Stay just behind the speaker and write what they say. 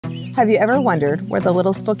Have you ever wondered where the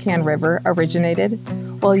Little Spokane River originated?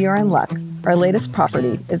 Well, you're in luck. Our latest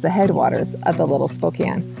property is the headwaters of the Little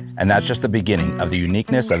Spokane. And that's just the beginning of the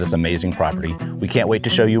uniqueness of this amazing property. We can't wait to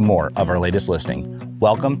show you more of our latest listing.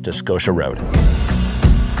 Welcome to Scotia Road.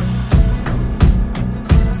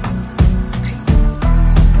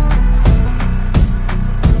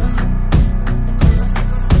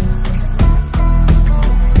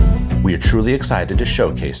 We are truly excited to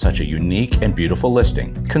showcase such a unique and beautiful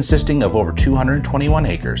listing, consisting of over 221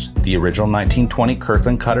 acres, the original 1920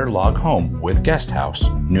 Kirtland cutter log home with guest house,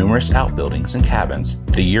 numerous outbuildings and cabins,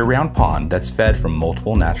 the year-round pond that's fed from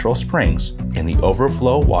multiple natural springs, and the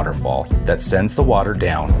overflow waterfall that sends the water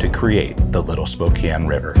down to create the Little Spokane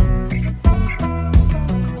River.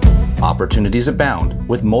 Opportunities abound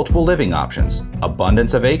with multiple living options,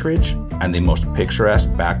 abundance of acreage, and the most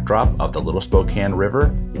picturesque backdrop of the Little Spokane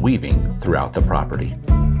River weaving throughout the property.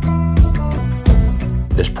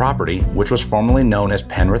 This property, which was formerly known as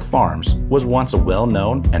Penrith Farms, was once a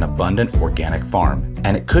well-known and abundant organic farm,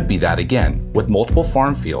 and it could be that again, with multiple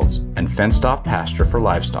farm fields and fenced-off pasture for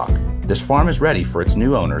livestock. This farm is ready for its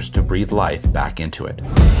new owners to breathe life back into it.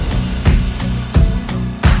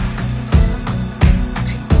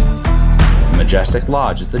 Majestic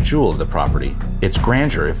Lodge is the jewel of the property. Its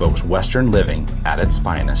grandeur evokes Western living at its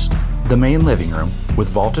finest. The main living room, with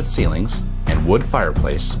vaulted ceilings and wood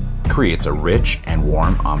fireplace, creates a rich and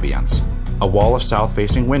warm ambience. A wall of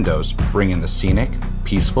south-facing windows bring in the scenic,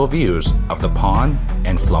 peaceful views of the pond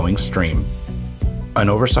and flowing stream. An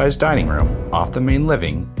oversized dining room off the main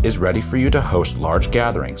living is ready for you to host large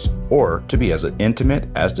gatherings or to be as intimate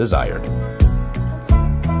as desired.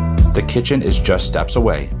 The kitchen is just steps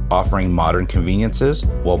away, offering modern conveniences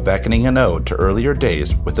while beckoning an ode to earlier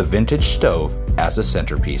days with a vintage stove as a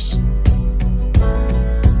centerpiece.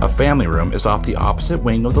 A family room is off the opposite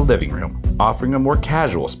wing of the living room, offering a more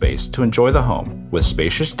casual space to enjoy the home, with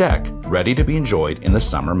spacious deck ready to be enjoyed in the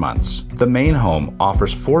summer months. The main home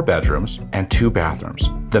offers 4 bedrooms and 2 bathrooms.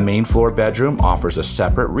 The main floor bedroom offers a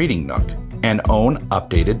separate reading nook and own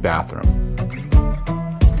updated bathroom.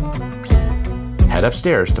 Head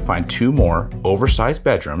upstairs to find 2 more oversized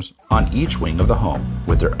bedrooms on each wing of the home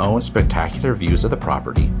with their own spectacular views of the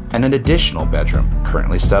property, and an additional bedroom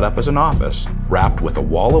currently set up as an office wrapped with a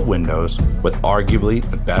wall of windows with arguably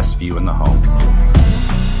the best view in the home.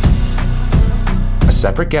 A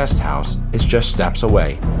separate guest house is just steps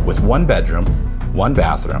away with 1 bedroom, 1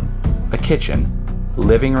 bathroom, a kitchen,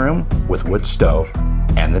 living room with wood stove,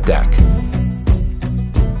 and the deck.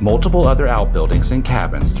 Multiple other outbuildings and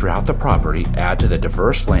cabins throughout the property add to the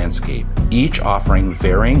diverse landscape, each offering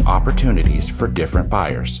varying opportunities for different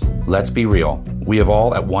buyers. Let's be real, we have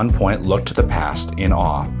all at one point looked to the past in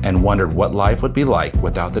awe and wondered what life would be like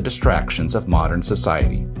without the distractions of modern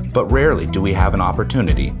society. But rarely do we have an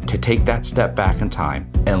opportunity to take that step back in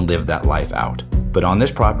time and live that life out. But on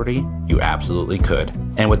this property, you absolutely could.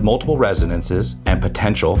 And with multiple residences and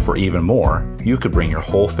potential for even more, you could bring your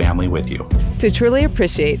whole family with you. To truly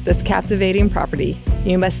appreciate this captivating property,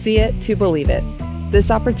 you must see it to believe it.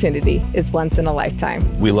 This opportunity is once in a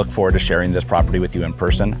lifetime. We look forward to sharing this property with you in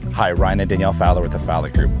person. Hi, Ryan and Danielle Fowler with the Fowler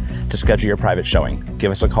Group. To schedule your private showing,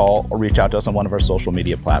 give us a call or reach out to us on one of our social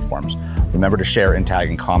media platforms. Remember to share and tag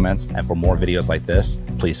in comments, and for more videos like this,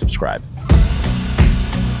 please subscribe.